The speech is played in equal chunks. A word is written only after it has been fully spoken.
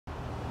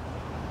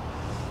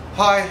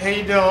Hi, how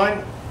you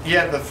doing?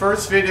 Yeah, the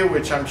first video,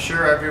 which I'm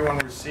sure everyone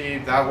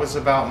received, that was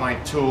about my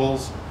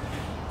tools.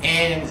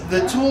 And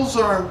the tools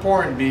are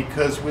important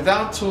because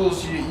without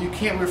tools, you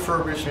can't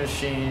refurbish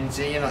machines.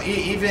 You know,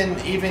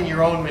 even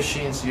your own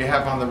machines you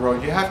have on the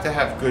road, you have to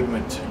have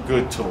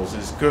good tools.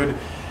 It's good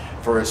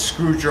for a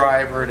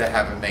screwdriver to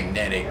have a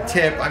magnetic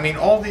tip. I mean,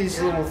 all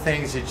these little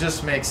things, it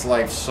just makes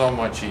life so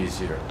much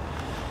easier.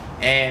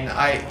 And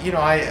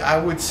I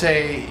would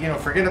say,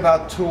 forget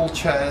about tool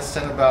chests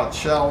and about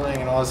shelving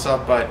and all this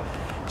stuff, but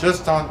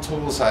just on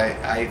tools,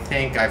 I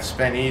think I've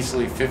spent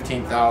easily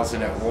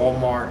 $15,000 at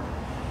Walmart,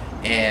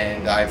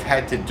 and I've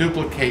had to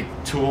duplicate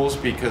tools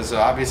because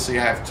obviously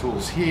I have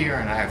tools here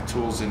and I have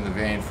tools in the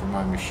van for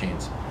my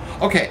machines.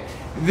 Okay,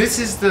 this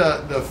is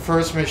the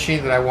first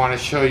machine that I want to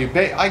show you.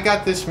 I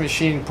got this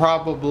machine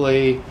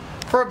probably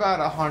for about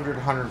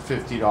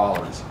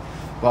 $150.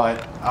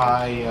 But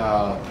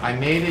I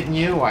made it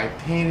new, I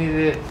painted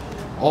it,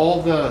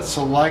 all the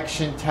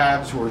selection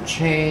tabs were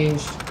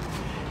changed.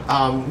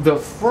 The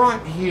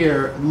front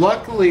here,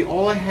 luckily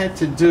all I had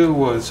to do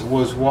was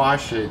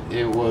wash it.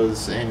 It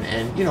was, and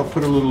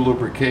put a little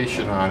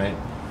lubrication on it.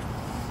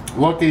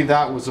 Luckily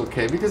that was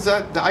okay, because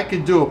I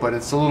could do it, but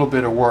it's a little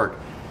bit of work.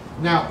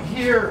 Now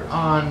here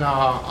on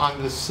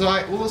the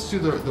side, well, let's do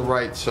the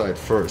right side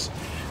first.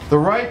 The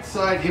right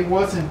side, it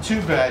wasn't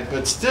too bad,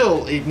 but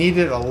still it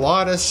needed a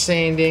lot of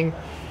sanding,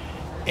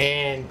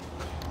 and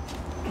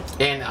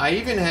I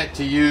even had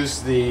to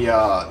use the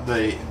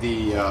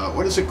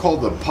what is it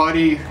called, the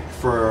putty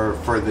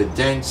for the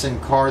dents in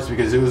cars,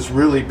 because it was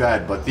really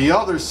bad. But the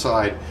other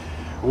side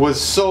was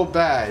so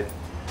bad,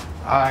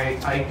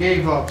 I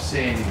gave up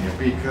sanding it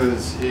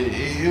because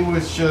it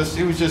was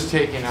just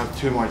taking up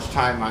too much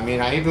time. I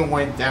mean, I even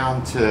went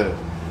down to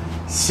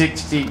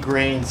 60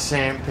 grain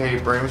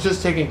sandpaper. It was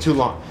just taking too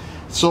long.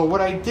 So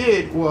what I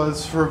did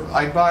was,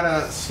 I bought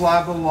a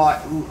slab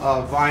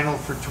of vinyl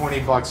for 20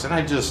 bucks, and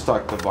I just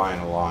stuck the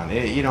vinyl on.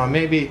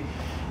 Maybe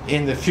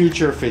in the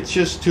future, if it's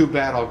just too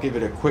bad, I'll give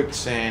it a quick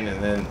sand and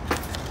then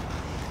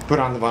put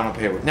on the vinyl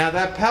paper. Now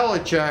that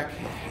pallet jack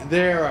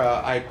there,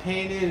 I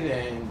painted,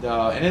 and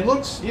it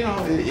looks,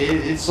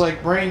 it's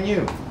like brand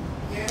new.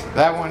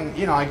 That one,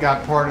 I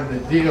got part of the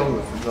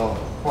deal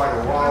quite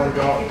a while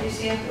ago.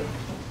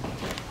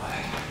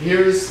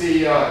 Here's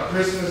the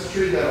Christmas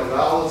tree that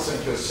Alice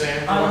and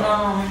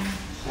Cassandra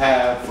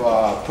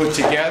have put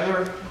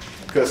together.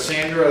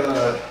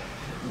 Cassandra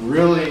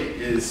really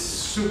is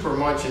super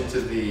much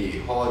into the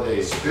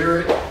holiday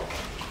spirit.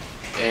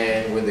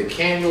 And with the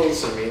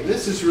candles, I mean,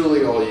 this is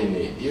really all you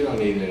need. You don't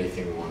need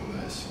anything more than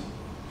this.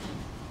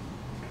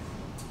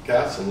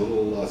 Cass, a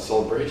little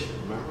celebration,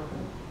 remember?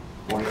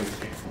 One of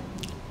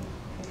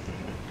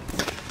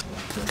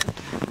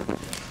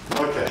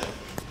Okay.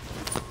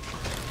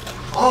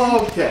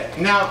 Okay,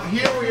 now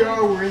here we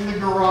are, we're in the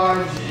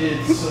garage.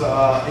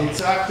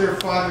 It's after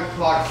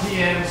 5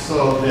 p.m.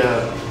 so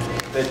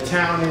the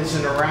town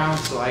isn't around,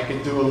 so I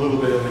can do a little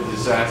bit of a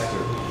disaster.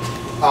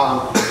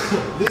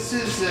 This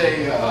is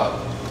a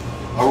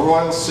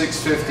Royal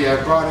 650.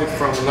 I brought it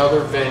from another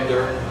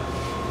vendor.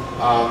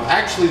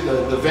 Actually,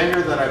 the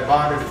vendor that I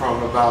bought it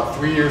from about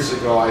 3 years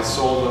ago, I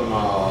sold him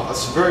a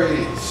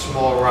very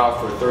small route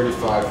for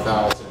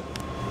 $35,000.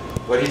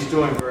 But he's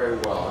doing very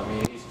well. I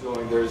mean,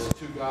 there's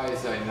two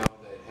guys I know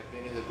that have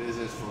been in the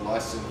business for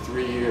less than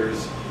 3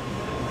 years,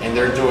 and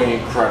they're doing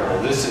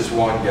incredible. This is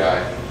one guy,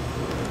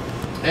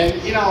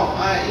 and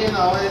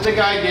the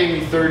guy gave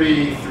me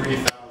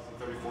 $33,000,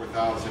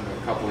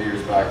 $34,000 a couple of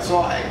years back, so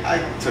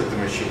I took the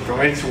machine from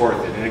him. It's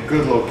worth it. In a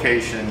good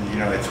location,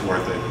 it's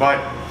worth it. But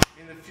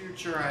in the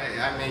future,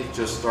 I may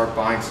just start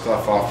buying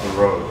stuff off the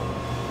road.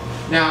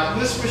 Now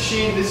this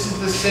machine, this is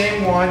the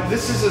same one.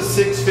 This is a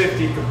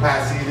 650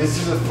 capacity. This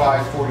is a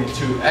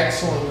 542.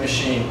 Excellent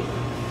machine.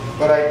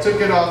 But I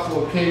took it off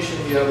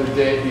location the other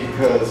day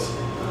because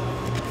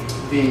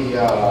it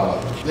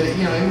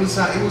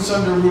was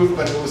under roof,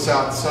 but it was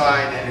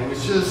outside, and it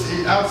was just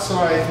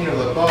outside.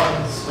 The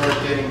buttons start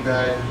getting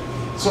bad.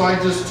 So I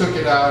just took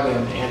it out,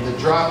 and the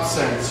drop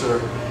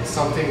sensor,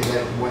 something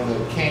that when the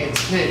cans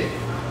hit,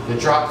 the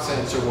drop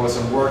sensor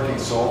wasn't working,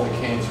 so all the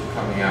cans were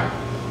coming out.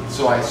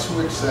 So I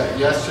switched that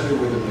yesterday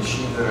with a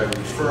machine that I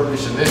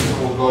refurbished, and this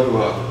one will go to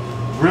a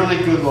really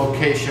good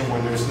location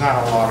where there's not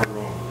a lot of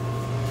room.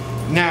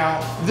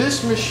 Now,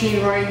 this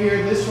machine right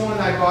here, this one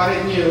I bought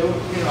it new.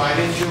 I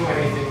didn't do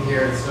anything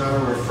here. It's not a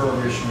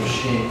refurbished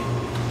machine.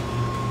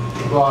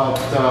 But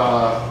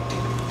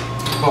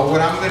what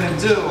I'm going to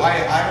do,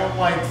 I don't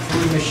like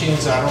food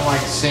machines. I don't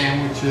like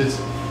sandwiches.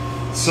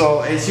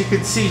 So as you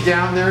can see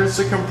down there is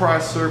the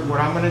compressor. What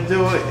I'm going to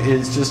do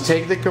is just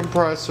take the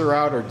compressor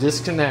out or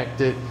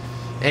disconnect it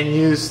and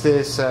use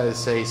this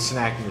as a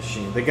snack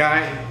machine. The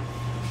guy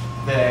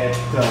that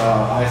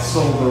I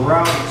sold the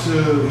route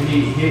to,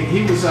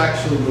 he was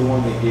actually the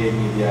one that gave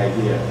me the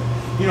idea.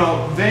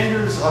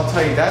 Vendors, I'll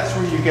tell you, that's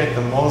where you get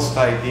the most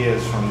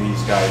ideas from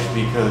these guys,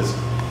 because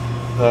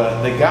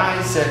the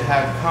guys that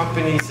have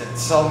companies that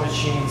sell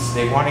machines,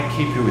 they want to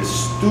keep you as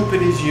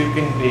stupid as you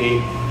can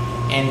be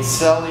and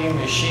selling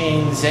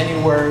machines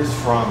anywhere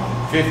from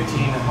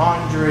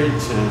 1,500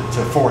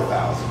 to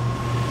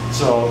 4,000.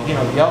 So, you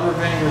know, the other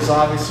vendors,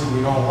 obviously,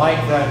 we don't like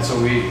that. So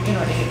we, you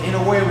know, in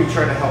a way, we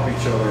try to help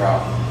each other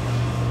out.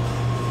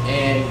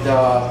 And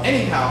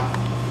anyhow,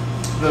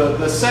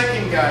 the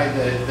second guy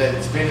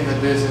that's been in the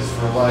business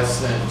for less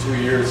than 2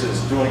 years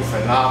is doing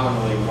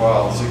phenomenally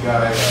well. It's a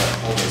guy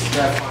called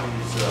Stefan.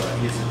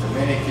 He's a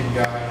Dominican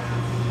guy.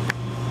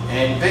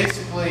 And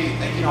basically,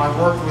 you know, I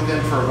worked with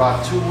him for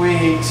about 2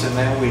 weeks, and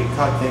then we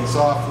cut things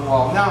off for a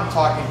while. Now I'm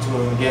talking to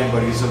him again,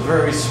 but he's a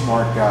very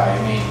smart guy. I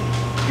mean,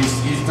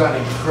 he's done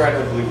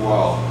incredibly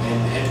well.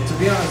 And to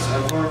be honest,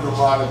 I've learned a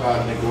lot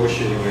about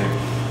negotiating with him.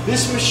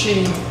 This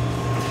machine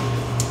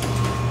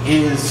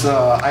is,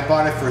 I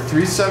bought it for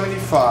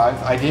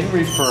 $375. I didn't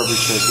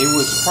refurbish it. It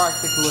was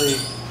practically,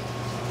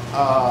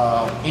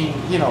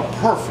 you know,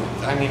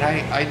 perfect. I mean,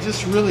 I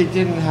just really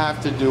didn't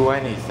have to do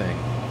anything.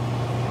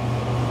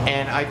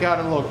 And I got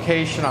a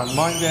location on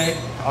Monday.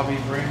 I'll be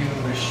bringing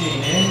the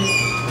machine in.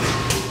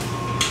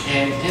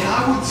 And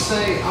I would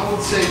say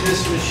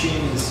this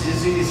machine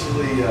is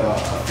easily a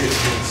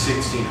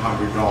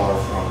 $1,500–1,600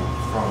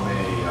 from a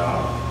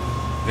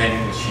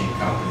vending machine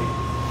company.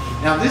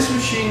 Now this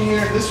machine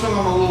here, this one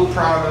I'm a little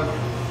proud of.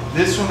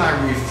 This one I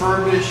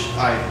refurbished,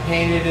 I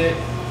painted it,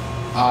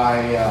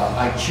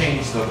 I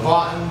changed the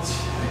buttons,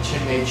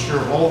 I made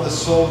sure all the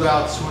sold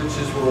out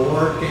switches were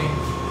working.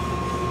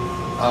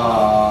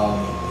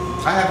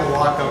 I have a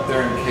lock up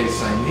there in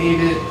case I need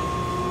it,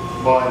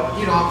 but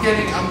you know, I'm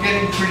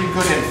getting pretty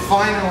good. And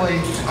finally,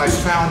 I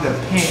found a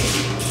paint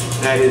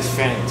that is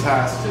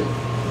fantastic.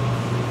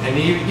 And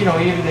even, you know,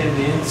 even in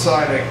the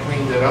inside, I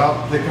cleaned it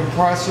up. The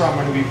compressor, I'm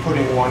going to be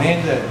putting one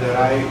in that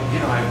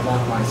I've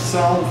done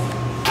myself.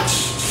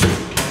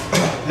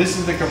 This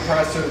is the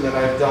compressor that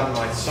I've done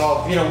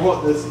myself. You know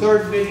what? The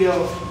third video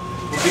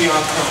will be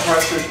on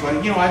compressors,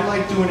 but you know, I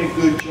like doing a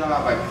good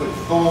job. I put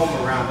foam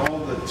around all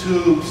the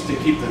tubes to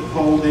keep the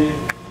cold in,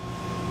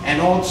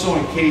 and also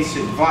in case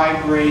it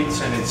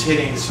vibrates and it's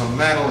hitting some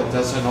metal, it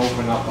doesn't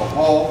open up a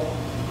hole.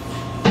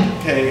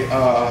 Okay,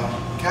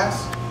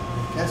 Cass,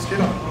 get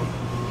up.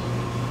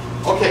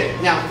 Okay,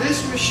 now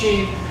this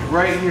machine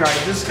right here, I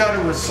just got a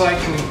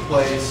recycling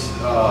place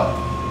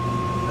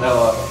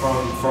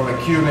from a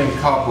Cuban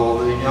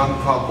couple, a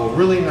young couple,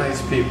 really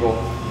nice people.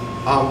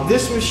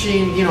 This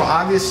machine, you know,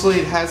 obviously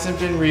it hasn't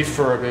been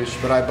refurbished,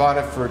 but I bought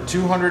it for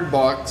 200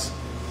 bucks.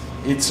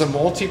 It's a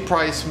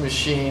multi-price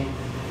machine,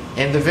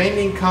 and the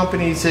vending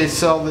companies, they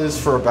sell this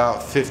for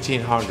about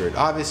 1,500.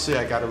 Obviously,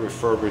 I got to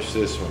refurbish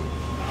this one.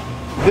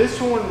 This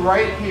one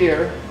right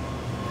here,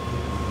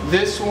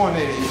 this one,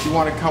 if you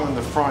want to come in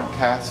the front,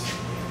 Cass.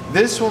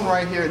 This one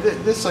right here,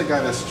 this I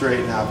got to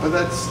straighten out, but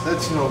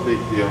that's no big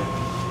deal.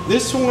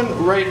 This one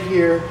right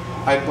here,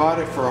 I bought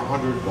it for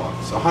 100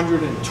 bucks,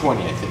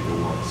 120 I think it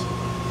was.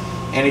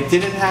 And it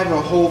didn't have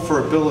a hole for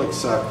a bill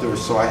acceptor,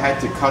 so I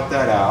had to cut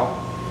that out.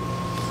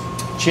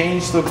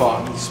 Changed the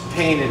buttons,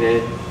 painted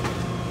it,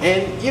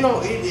 and you know,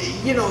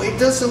 it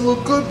doesn't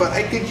look good, but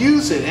I could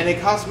use it, and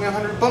it cost me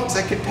 100 bucks.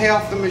 I could pay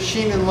off the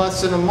machine in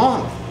less than a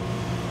month.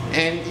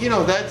 And you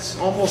know, that's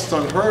almost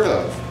unheard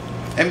of.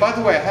 And by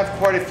the way, I have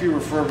quite a few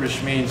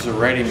refurbished machines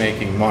already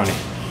making money.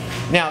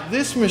 Now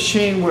this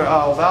machine, where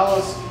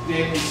Vallis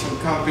gave me some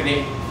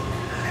company,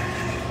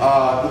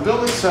 the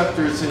bill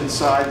acceptor is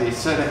inside. They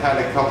said it had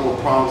a couple of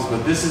problems,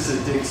 but this is a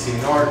Dixie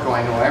Norco.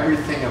 I know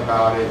everything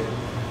about it.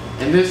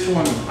 And this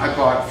one I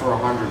bought for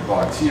 100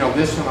 bucks. You know,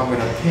 this one I'm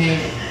going to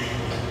paint.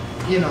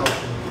 You know,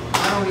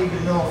 I don't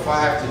even know if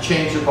I have to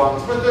change the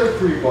buttons, but they're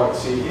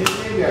 $3 each.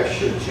 Maybe I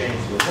should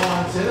change the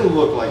buttons. It'll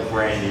look like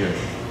brand new.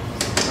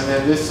 And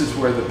then this is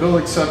where the bill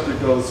acceptor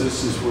goes.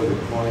 This is where the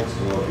coins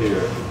go up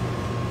here.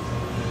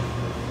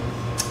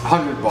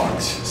 100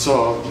 bucks.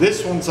 So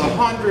this one's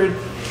 100.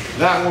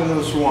 That one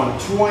was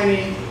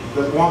 120.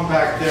 The one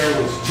back there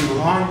was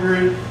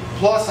 200.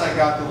 Plus I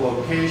got the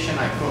location.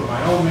 I put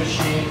my own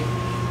machine.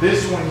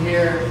 This one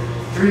here,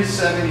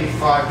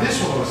 375.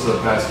 This one was the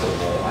best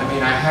of all. I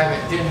mean,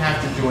 didn't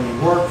have to do any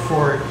work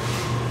for it.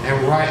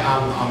 And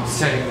I'm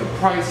setting the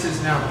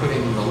prices now,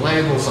 putting in the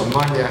labels. On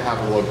Monday I have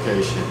a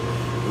location,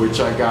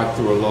 which I got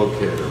through a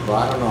locator.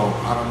 But I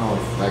don't know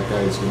if that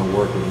guy is going to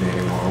work with me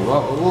anymore.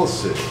 Well, we'll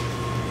see.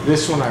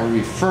 This one I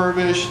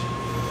refurbished.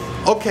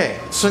 Okay,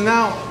 so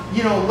now,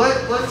 you know,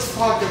 let's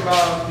talk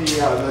about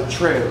the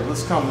trailer.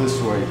 Let's come this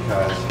way,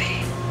 guys.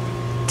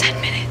 10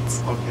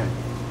 minutes. Okay.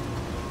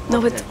 No,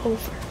 okay. it's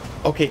over.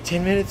 Okay,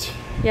 10 minutes?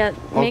 Yeah,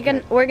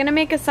 Okay. we're gonna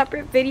make a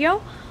separate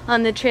video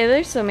on the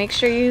trailer, so make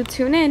sure you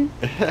tune in.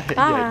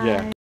 Bye. Yeah.